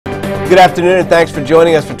Good afternoon and thanks for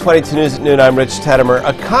joining us for 22 News at noon. I'm Rich Teddemer.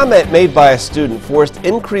 A comment made by a student forced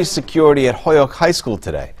increased security at Holyoke High School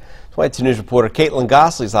today. 22 News reporter Caitlin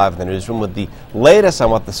Gosley is live in the newsroom with the latest on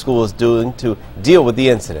what the school is doing to deal with the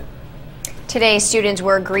incident. Today, students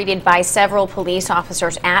were greeted by several police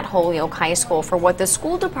officers at Holyoke High School for what the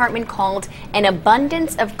school department called an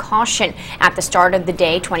abundance of caution. At the start of the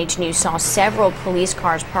day, 22 News saw several police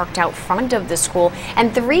cars parked out front of the school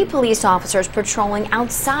and 3 police officers patrolling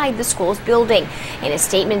outside the school's building. In a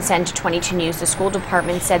statement sent to 22 News, the school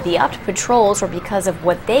department said the upped patrols were because of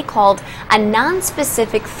what they called a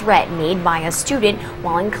non-specific threat made by a student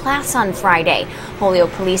while in class on Friday.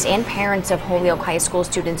 Holyoke police and parents of Holyoke High School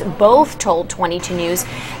students both told 22 News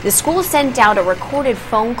the school sent out a recorded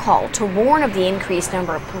phone call to warn of the increased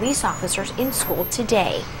number of police officers in school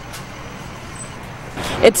today.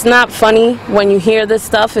 It's not funny when you hear this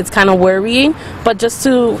stuff. It's kind of worrying, but just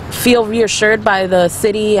to feel reassured by the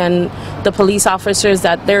city and the police officers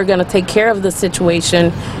that they're going to take care of the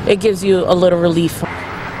situation, it gives you a little relief.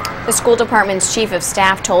 The school department's chief of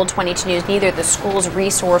staff told 22 News neither the school's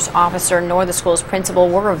resource officer nor the school's principal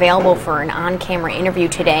were available for an on-camera interview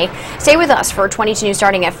today. Stay with us for 22 News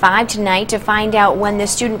starting at 5 tonight to find out when the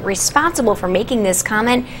student responsible for making this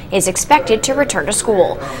comment is expected to return to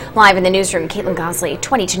school. Live in the newsroom, Caitlin Gosley,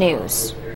 22 News.